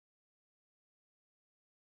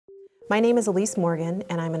My name is Elise Morgan,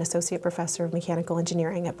 and I'm an associate professor of mechanical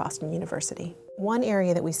engineering at Boston University. One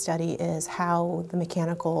area that we study is how the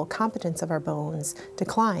mechanical competence of our bones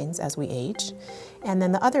declines as we age, and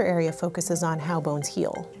then the other area focuses on how bones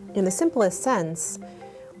heal. In the simplest sense,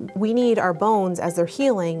 we need our bones, as they're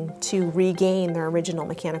healing, to regain their original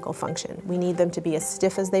mechanical function. We need them to be as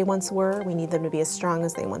stiff as they once were. We need them to be as strong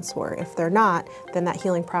as they once were. If they're not, then that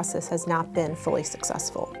healing process has not been fully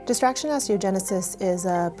successful. Distraction osteogenesis is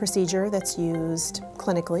a procedure that's used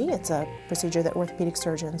clinically. It's a procedure that orthopedic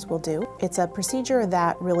surgeons will do. It's a procedure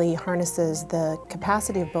that really harnesses the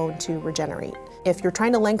capacity of bone to regenerate. If you're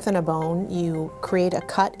trying to lengthen a bone, you create a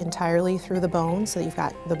cut entirely through the bone, so you've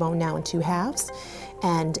got the bone now in two halves.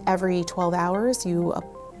 And every 12 hours, you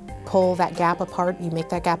pull that gap apart, you make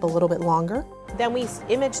that gap a little bit longer. Then we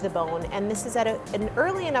image the bone, and this is at an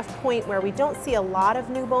early enough point where we don't see a lot of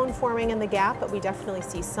new bone forming in the gap, but we definitely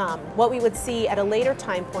see some. What we would see at a later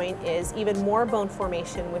time point is even more bone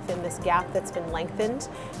formation within this gap that's been lengthened,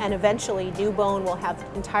 and eventually new bone will have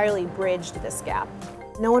entirely bridged this gap.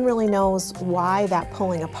 No one really knows why that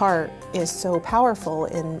pulling apart is so powerful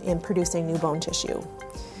in producing new bone tissue.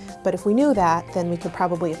 But if we knew that, then we could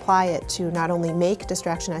probably apply it to not only make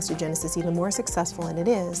distraction osteogenesis even more successful than it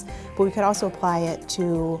is, but we could also apply it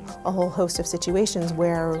to a whole host of situations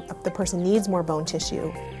where the person needs more bone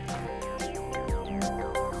tissue.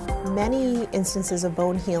 Many instances of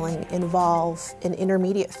bone healing involve an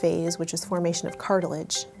intermediate phase, which is formation of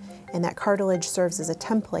cartilage. And that cartilage serves as a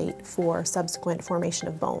template for subsequent formation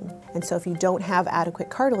of bone. And so if you don't have adequate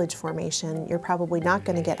cartilage formation, you're probably not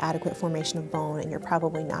going to get adequate formation of bone, and you're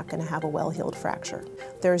probably not going to have a well-healed fracture.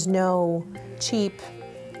 There's no cheap,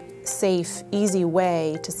 safe, easy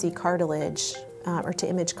way to see cartilage or to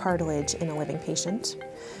image cartilage in a living patient.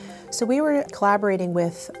 So we were collaborating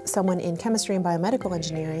with someone in chemistry and biomedical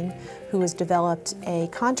engineering who has developed a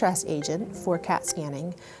contrast agent for CAT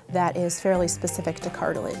scanning that is fairly specific to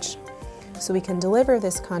cartilage. So we can deliver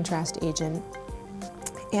this contrast agent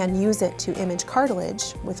and use it to image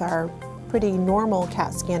cartilage with our pretty normal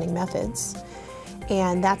CAT scanning methods.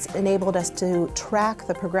 And that's enabled us to track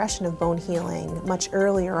the progression of bone healing much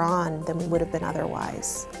earlier on than we would have been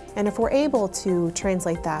otherwise. And if we're able to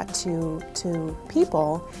translate that to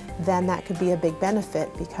people, then that could be a big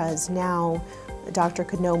benefit, because now the doctor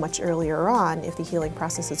could know much earlier on if the healing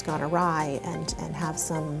process has gone awry and have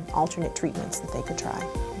some alternate treatments that they could try.